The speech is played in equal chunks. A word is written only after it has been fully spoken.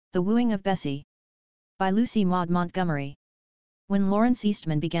The Wooing of Bessy. By Lucy Maud Montgomery. When Lawrence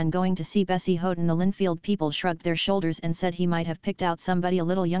Eastman began going to see Bessy Houghton, the Linfield people shrugged their shoulders and said he might have picked out somebody a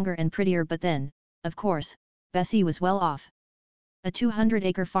little younger and prettier, but then, of course, Bessy was well off. A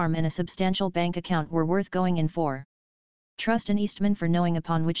 200-acre farm and a substantial bank account were worth going in for. Trust an Eastman for knowing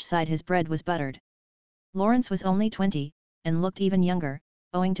upon which side his bread was buttered. Lawrence was only 20, and looked even younger,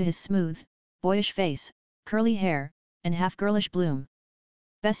 owing to his smooth, boyish face, curly hair, and half-girlish bloom.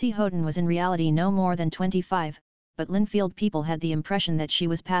 Bessy Houghton was in reality no more than 25, but Linfield people had the impression that she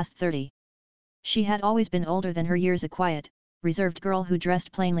was past 30. She had always been older than her years, a quiet, reserved girl who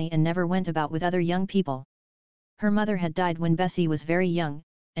dressed plainly and never went about with other young people. Her mother had died when Bessy was very young,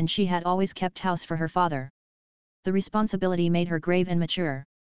 and she had always kept house for her father. The responsibility made her grave and mature.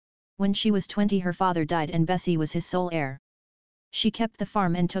 When she was 20, her father died and Bessy was his sole heir. She kept the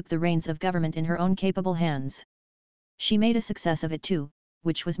farm and took the reins of government in her own capable hands. She made a success of it too,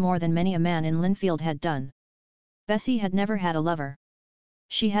 which was more than many a man in Linfield had done. Bessy had never had a lover.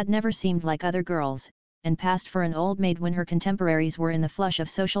 She had never seemed like other girls, and passed for an old maid when her contemporaries were in the flush of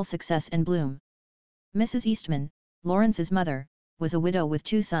social success and bloom. Mrs. Eastman, Lawrence's mother, was a widow with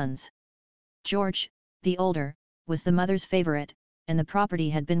 2 sons. George, the older, was the mother's favorite, and the property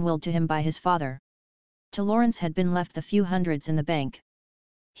had been willed to him by his father. To Lawrence had been left the few hundreds in the bank.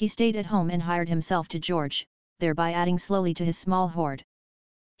 He stayed at home and hired himself to George, thereby adding slowly to his small hoard.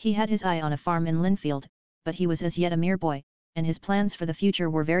 He had his eye on a farm in Linfield, but he was as yet a mere boy, and his plans for the future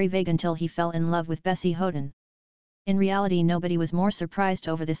were very vague until he fell in love with Bessy Houghton. In reality, nobody was more surprised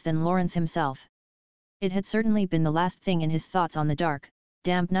over this than Lawrence himself. It had certainly been the last thing in his thoughts on the dark,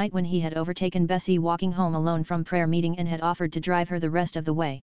 damp night when he had overtaken Bessy walking home alone from prayer meeting and had offered to drive her the rest of the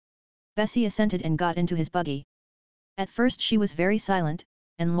way. Bessy assented and got into his buggy. At first she was very silent,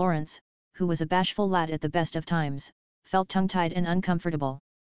 and Lawrence, who was a bashful lad at the best of times, felt tongue-tied and uncomfortable.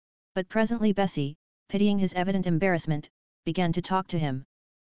 But presently Bessy, pitying his evident embarrassment, began to talk to him.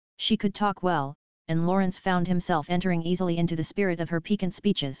 She could talk well, and Lawrence found himself entering easily into the spirit of her piquant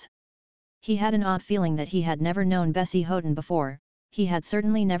speeches. He had an odd feeling that he had never known Bessy Houghton before. He had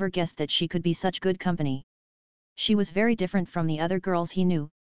certainly never guessed that she could be such good company. She was very different from the other girls he knew,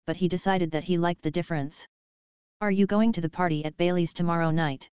 but he decided that he liked the difference. "Are you going to the party at Bailey's tomorrow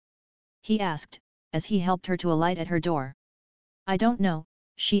night?" he asked, as he helped her to alight at her door. "I don't know,"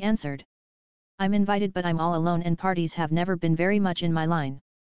 she answered. "I'm invited, but I'm all alone and parties have never been very much in my line."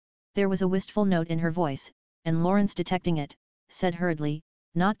 There was a wistful note in her voice, and Lawrence, detecting it, said hurriedly,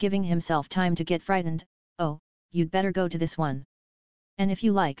 not giving himself time to get frightened, "Oh, you'd better go to this one. And if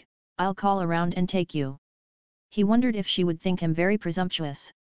you like, I'll call around and take you." He wondered if she would think him very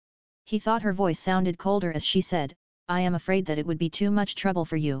presumptuous. He thought her voice sounded colder as she said, "I am afraid that it would be too much trouble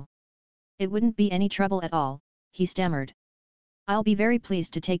for you." "It wouldn't be any trouble at all," he stammered. "I'll be very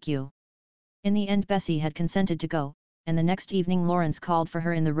pleased to take you." In the end Bessy had consented to go, and the next evening Lawrence called for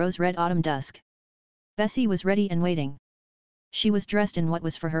her in the rose-red autumn dusk. Bessy was ready and waiting. She was dressed in what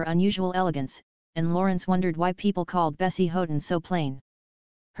was for her unusual elegance, and Lawrence wondered why people called Bessy Houghton so plain.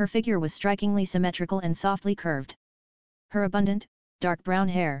 Her figure was strikingly symmetrical and softly curved. Her abundant, dark brown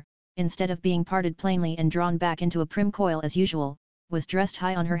hair, instead of being parted plainly and drawn back into a prim coil as usual, was dressed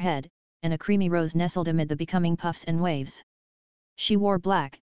high on her head, and a creamy rose nestled amid the becoming puffs and waves. She wore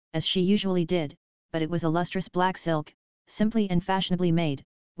black, as she usually did, but it was a lustrous black silk, simply and fashionably made,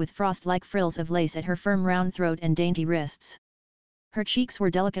 with frost-like frills of lace at her firm round throat and dainty wrists. Her cheeks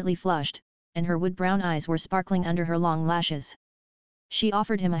were delicately flushed, and her wood-brown eyes were sparkling under her long lashes. She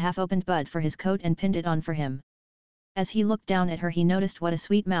offered him a half-opened bud for his coat and pinned it on for him. As he looked down at her he noticed what a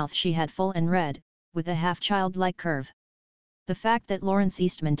sweet mouth she had, full and red, with a half-childlike curve. The fact that Lawrence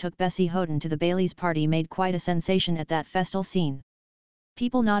Eastman took Bessy Houghton to the Bailey's party made quite a sensation at that festal scene.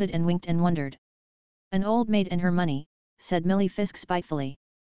 People nodded and winked and wondered. "An old maid and her money," said Millie Fisk spitefully.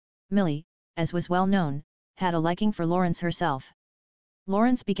 Millie, as was well known, had a liking for Lawrence herself.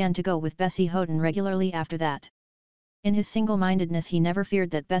 Lawrence began to go with Bessy Houghton regularly after that. In his single-mindedness he never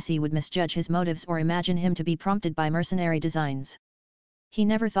feared that Bessy would misjudge his motives or imagine him to be prompted by mercenary designs. He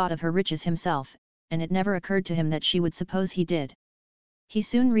never thought of her riches himself, and it never occurred to him that she would suppose he did. He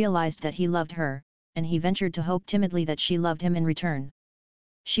soon realized that he loved her, and he ventured to hope timidly that she loved him in return.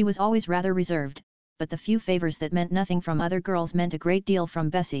 She was always rather reserved, but the few favors that meant nothing from other girls meant a great deal from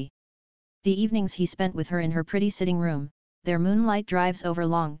Bessy. The evenings he spent with her in her pretty sitting room, their moonlight drives over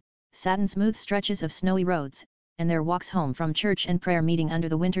long, satin-smooth stretches of snowy roads, and their walks home from church and prayer meeting under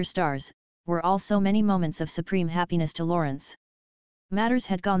the winter stars, were all so many moments of supreme happiness to Lawrence. Matters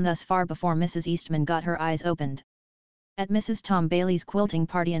had gone thus far before Mrs. Eastman got her eyes opened. At Mrs. Tom Bailey's quilting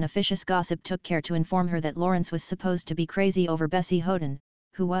party an officious gossip took care to inform her that Lawrence was supposed to be crazy over Bessy Houghton,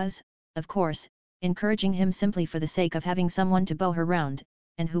 who was, of course, encouraging him simply for the sake of having someone to bow her round,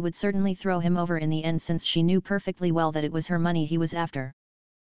 and who would certainly throw him over in the end since she knew perfectly well that it was her money he was after.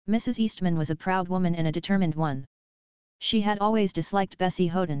 Mrs. Eastman was a proud woman and a determined one. She had always disliked Bessy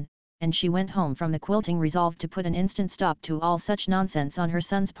Houghton, and she went home from the quilting resolved to put an instant stop to all such nonsense on her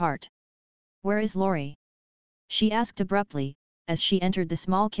son's part. "Where is Laurie?" she asked abruptly, as she entered the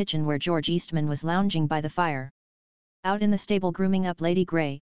small kitchen where George Eastman was lounging by the fire. "Out in the stable grooming up Lady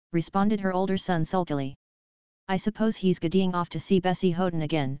Grey," responded her older son sulkily. "I suppose he's giddying off to see Bessy Houghton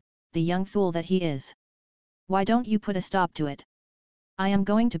again, the young fool that he is. Why don't you put a stop to it?" "I am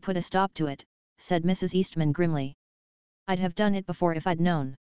going to put a stop to it," said Mrs. Eastman grimly. "I'd have done it before if I'd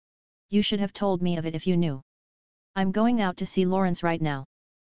known. You should have told me of it if you knew. I'm going out to see Lawrence right now."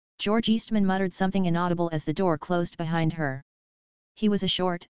 George Eastman muttered something inaudible as the door closed behind her. He was a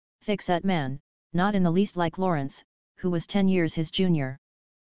short, thick-set man, not in the least like Lawrence, who was 10 years his junior.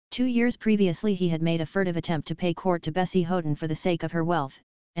 2 years previously he had made a furtive attempt to pay court to Bessy Houghton for the sake of her wealth,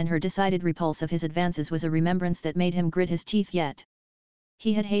 and her decided repulse of his advances was a remembrance that made him grit his teeth yet.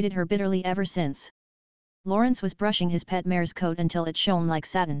 He had hated her bitterly ever since. Lawrence was brushing his pet mare's coat until it shone like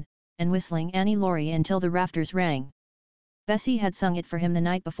satin, and whistling Annie Laurie until the rafters rang. Bessy had sung it for him the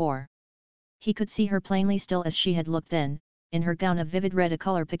night before. He could see her plainly still as she had looked then, in her gown of vivid red, a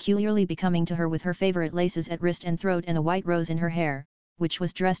color peculiarly becoming to her, with her favorite laces at wrist and throat and a white rose in her hair, which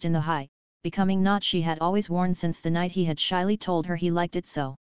was dressed in the high, becoming knot she had always worn since the night he had shyly told her he liked it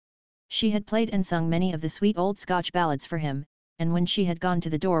so. She had played and sung many of the sweet old Scotch ballads for him, and when she had gone to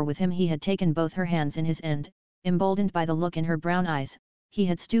the door with him he had taken both her hands in his and, emboldened by the look in her brown eyes, he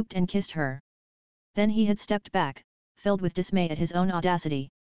had stooped and kissed her. Then he had stepped back, filled with dismay at his own audacity.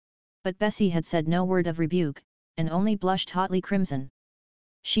 But Bessy had said no word of rebuke, and only blushed hotly crimson.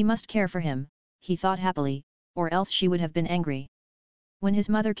 She must care for him, he thought happily, or else she would have been angry. When his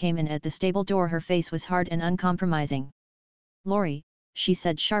mother came in at the stable door her face was hard and uncompromising. "Laurie," she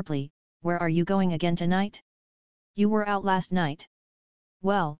said sharply, "where are you going again tonight? You were out last night."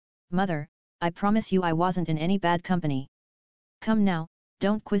 "Well, mother, I promise you I wasn't in any bad company. Come now,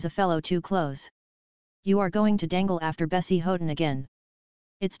 don't quiz a fellow too close. You are going to dangle after Bessy Houghton again.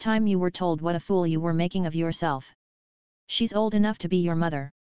 It's time you were told what a fool you were making of yourself. She's old enough to be your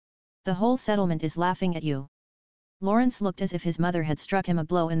mother. The whole settlement is laughing at you." Lawrence looked as if his mother had struck him a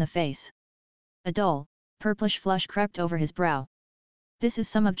blow in the face. A dull, purplish flush crept over his brow. "This is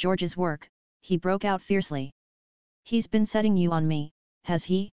some of George's work," he broke out fiercely. "He's been setting you on me, has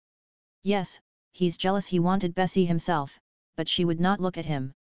he?" "Yes, he's jealous. He wanted Bessy himself, but she would not look at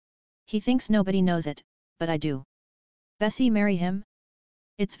him. He thinks nobody knows it, but I do." "Bessy marry him?"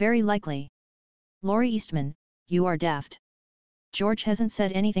 "It's very likely." "Laurie Eastman, you are daft. George hasn't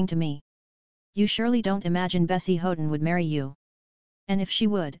said anything to me. You surely don't imagine Bessy Houghton would marry you? And if she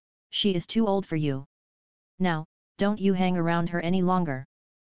would, she is too old for you. Now, don't you hang around her any longer."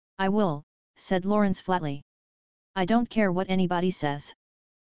 "I will," said Lawrence flatly. "I don't care what anybody says.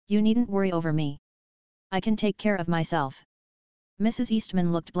 You needn't worry over me. I can take care of myself." Mrs.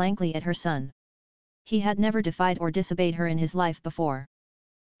 Eastman looked blankly at her son. He had never defied or disobeyed her in his life before.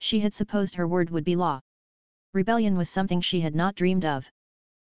 She had supposed her word would be law. Rebellion was something she had not dreamed of.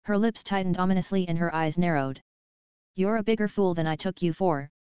 Her lips tightened ominously and her eyes narrowed. "You're a bigger fool than I took you for,"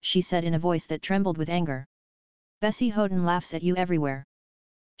 she said in a voice that trembled with anger. "Bessy Houghton laughs at you everywhere.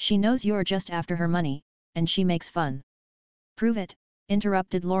 She knows you're just after her money, and she makes fun." "Prove it,"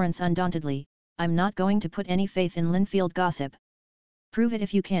 interrupted Lawrence undauntedly. "I'm not going to put any faith in Linfield gossip." "Prove it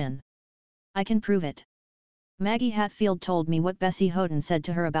if you can." "I can prove it. Maggie Hatfield told me what Bessy Houghton said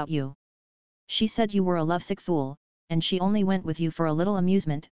to her about you. She said you were a lovesick fool, and she only went with you for a little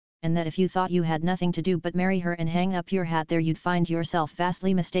amusement, and that if you thought you had nothing to do but marry her and hang up your hat there you'd find yourself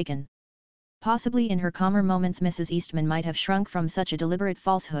vastly mistaken." Possibly in her calmer moments Mrs. Eastman might have shrunk from such a deliberate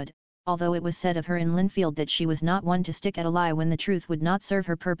falsehood, although it was said of her in Linfield that she was not one to stick at a lie when the truth would not serve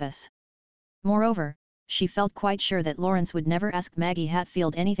her purpose. Moreover, she felt quite sure that Lawrence would never ask Maggie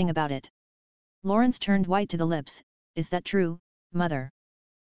Hatfield anything about it. Lawrence turned white to the lips. "Is that true, mother?"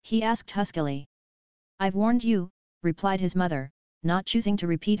 he asked huskily. "I've warned you," replied his mother, not choosing to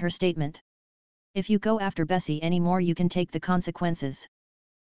repeat her statement. "If you go after Bessy any more you can take the consequences."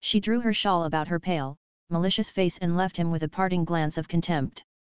 She drew her shawl about her pale, malicious face and left him with a parting glance of contempt.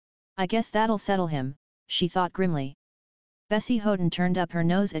 "I guess that'll settle him," she thought grimly. Bessy Houghton turned up her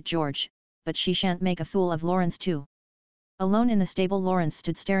nose at George, but she shan't make a fool of Lawrence too. Alone in the stable Lawrence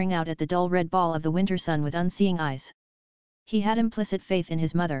stood staring out at the dull red ball of the winter sun with unseeing eyes. He had implicit faith in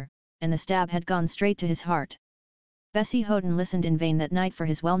his mother, and the stab had gone straight to his heart. Bessy Houghton listened in vain that night for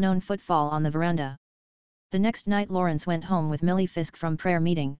his well-known footfall on the veranda. The next night Lawrence went home with Millie Fisk from prayer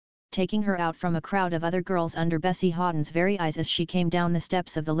meeting, taking her out from a crowd of other girls under Bessy Houghton's very eyes as she came down the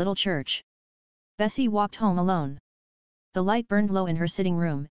steps of the little church. Bessy walked home alone. The light burned low in her sitting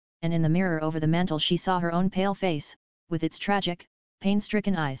room, and in the mirror over the mantel she saw her own pale face, with its tragic,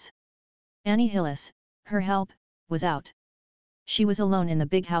 pain-stricken eyes. Annie Hillis, her help, was out. She was alone in the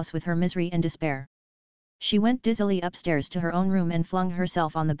big house with her misery and despair. She went dizzily upstairs to her own room and flung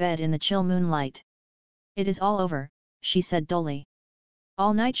herself on the bed in the chill moonlight. "It is all over," she said dully.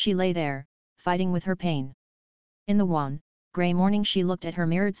 All night she lay there, fighting with her pain. In the wan, grey morning she looked at her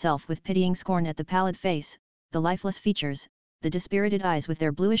mirrored self with pitying scorn at the pallid face, the lifeless features, the dispirited eyes with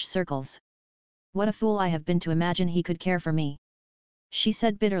their bluish circles. "What a fool I have been to imagine he could care for me," she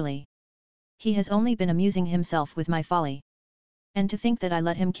said bitterly. "He has only been amusing himself with my folly. And to think that I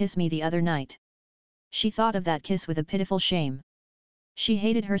let him kiss me the other night." She thought of that kiss with a pitiful shame. She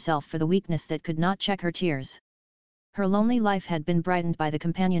hated herself for the weakness that could not check her tears. Her lonely life had been brightened by the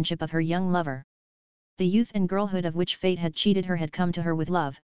companionship of her young lover. The youth and girlhood of which fate had cheated her had come to her with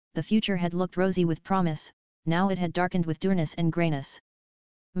love, the future had looked rosy with promise, now it had darkened with dourness and greyness.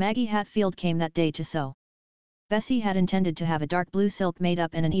 Maggie Hatfield came that day to sew. Bessy had intended to have a dark blue silk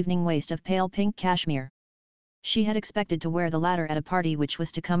made-up and an evening waist of pale pink cashmere. She had expected to wear the latter at a party which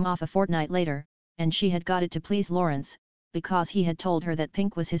was to come off a fortnight later, and she had got it to please Lawrence, because he had told her that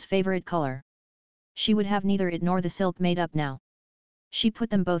pink was his favourite colour. She would have neither it nor the silk made up now. She put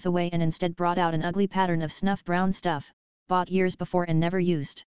them both away and instead brought out an ugly pattern of snuff brown stuff, bought years before and never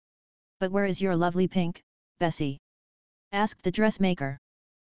used. "But where is your lovely pink, Bessy?" asked the dressmaker.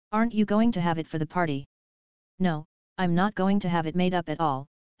 "Aren't you going to have it for the party?" "No, I'm not going to have it made up at all,"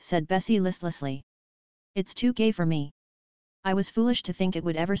 said Bessy listlessly. "It's too gay for me. I was foolish to think it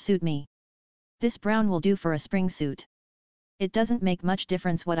would ever suit me. This brown will do for a spring suit. It doesn't make much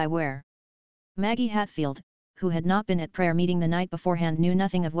difference what I wear." Maggie Hatfield, who had not been at prayer meeting the night beforehand, knew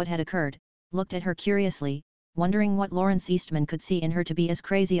nothing of what had occurred, looked at her curiously, wondering what Lawrence Eastman could see in her to be as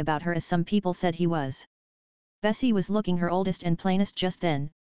crazy about her as some people said he was. Bessy was looking her oldest and plainest just then,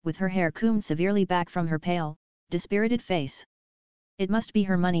 with her hair combed severely back from her pale, dispirited face. "It must be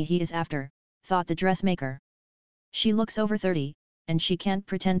her money he is after," thought the dressmaker. "She looks over 30, and she can't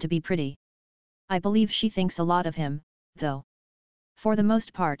pretend to be pretty. I believe she thinks a lot of him, though." For the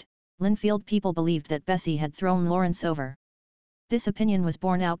most part, Linfield people believed that Bessy had thrown Lawrence over. This opinion was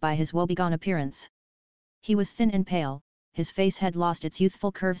borne out by his woebegone appearance. He was thin and pale, his face had lost its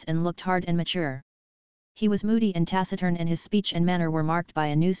youthful curves and looked hard and mature. He was moody and taciturn, and his speech and manner were marked by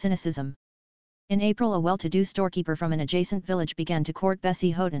a new cynicism. In April a well-to-do storekeeper from an adjacent village began to court Bessy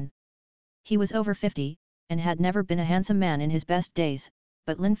Houghton. He was over 50, and had never been a handsome man in his best days,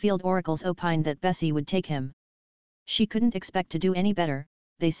 but Linfield oracles opined that Bessy would take him. She couldn't expect to do any better,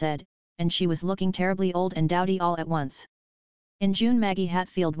 they said, and she was looking terribly old and dowdy all at once. In June Maggie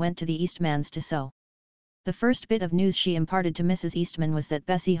Hatfield went to the Eastmans to sew. The first bit of news she imparted to Mrs. Eastman was that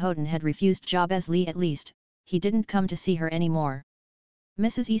Bessy Houghton had refused job as Lee. At least, he didn't come to see her any more.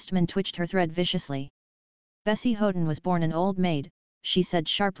 Mrs. Eastman twitched her thread viciously. "Bessy Houghton was born an old maid," she said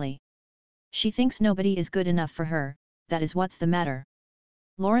sharply. "She thinks nobody is good enough for her, that is what's the matter.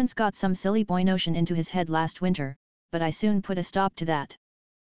 Lawrence got some silly boy notion into his head last winter, but I soon put a stop to that."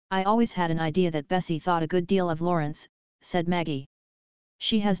 "I always had an idea that Bessy thought a good deal of Lawrence," said Maggie.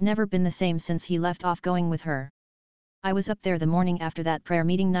 "She has never been the same since he left off going with her. I was up there the morning after that prayer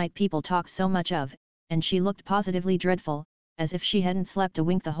meeting night people talked so much of, and she looked positively dreadful, as if she hadn't slept a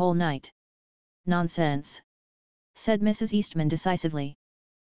wink the whole night." "Nonsense," said Mrs. Eastman decisively.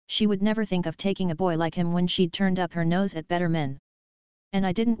 "She would never think of taking a boy like him when she'd turned up her nose at better men. And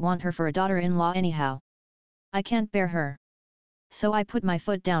I didn't want her for a daughter-in-law anyhow. I can't bear her. So I put my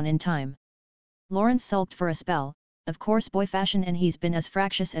foot down in time. Lawrence sulked for a spell, of course boy fashion, and he's been as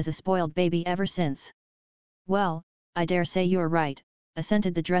fractious as a spoiled baby ever since." "Well, I dare say you're right,"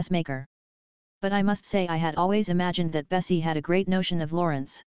 assented the dressmaker. "But I must say I had always imagined that Bessy had a great notion of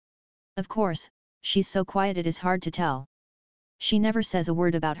Lawrence. Of course, she's so quiet it is hard to tell. She never says a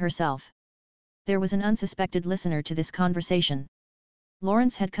word about herself." There was an unsuspected listener to this conversation.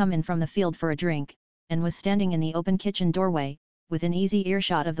 Lawrence had come in from the field for a drink, and was standing in the open kitchen doorway, within easy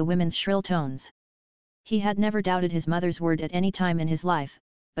earshot of the women's shrill tones. He had never doubted his mother's word at any time in his life,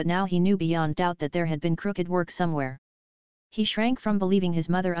 but now he knew beyond doubt that there had been crooked work somewhere. He shrank from believing his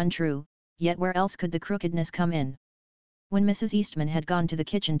mother untrue, yet where else could the crookedness come in? When Mrs. Eastman had gone to the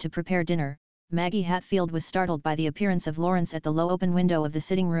kitchen to prepare dinner, Maggie Hatfield was startled by the appearance of Lawrence at the low open window of the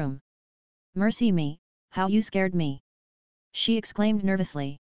sitting room. "Mercy me, how you scared me!" she exclaimed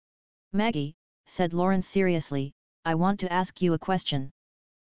nervously. "Maggie," said Lawrence seriously, "I want to ask you a question."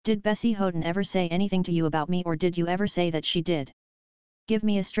 Did Bessy Houghton ever say anything to you about me, or did you ever say that she did? Give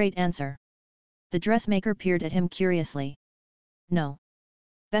me a straight answer. The dressmaker peered at him curiously. No.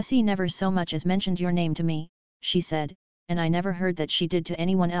 Bessy never so much as mentioned your name to me, she said, and I never heard that she did to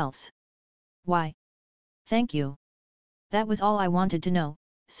anyone else. Why? Thank you. That was all I wanted to know,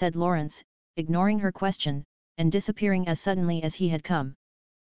 said Lawrence, ignoring her question, and disappearing as suddenly as he had come.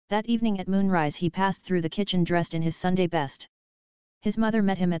 That evening at moonrise he passed through the kitchen dressed in his Sunday best. His mother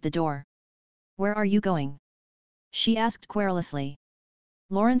met him at the door. Where are you going? She asked querulously.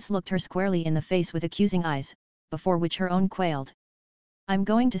 Lawrence looked her squarely in the face with accusing eyes, before which her own quailed. I'm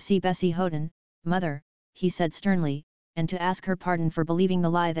going to see Bessy Houghton, mother, he said sternly, and to ask her pardon for believing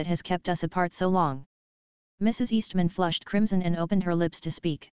the lie that has kept us apart so long. Mrs. Eastman flushed crimson and opened her lips to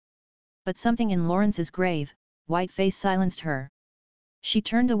speak. But something in Lawrence's grave, white face silenced her. She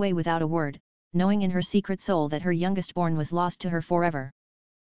turned away without a word, knowing in her secret soul that her youngest born was lost to her forever.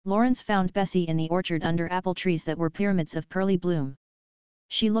 Lawrence found Bessy in the orchard under apple trees that were pyramids of pearly bloom.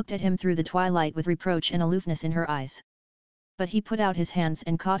 She looked at him through the twilight with reproach and aloofness in her eyes. But he put out his hands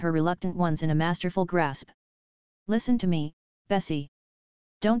and caught her reluctant ones in a masterful grasp. Listen to me, Bessy.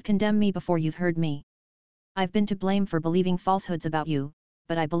 Don't condemn me before you've heard me. I've been to blame for believing falsehoods about you,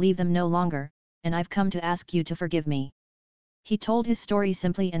 but I believe them no longer, and I've come to ask you to forgive me. He told his story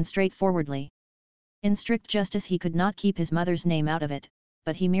simply and straightforwardly. In strict justice he could not keep his mother's name out of it,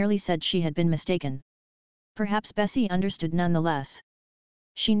 but he merely said she had been mistaken. Perhaps Bessy understood none the less.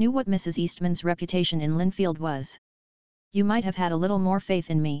 She knew what Mrs. Eastman's reputation in Linfield was. You might have had a little more faith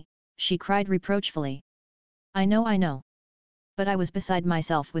in me, she cried reproachfully. I know. But I was beside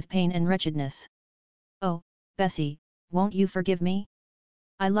myself with pain and wretchedness. Oh, Bessy, won't you forgive me?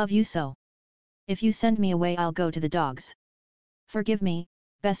 I love you so. If you send me away I'll go to the dogs. Forgive me,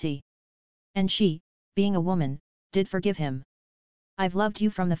 Bessy. And she, being a woman, did forgive him. I've loved you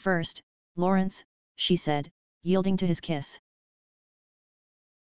from the first, Lawrence, she said, yielding to his kiss.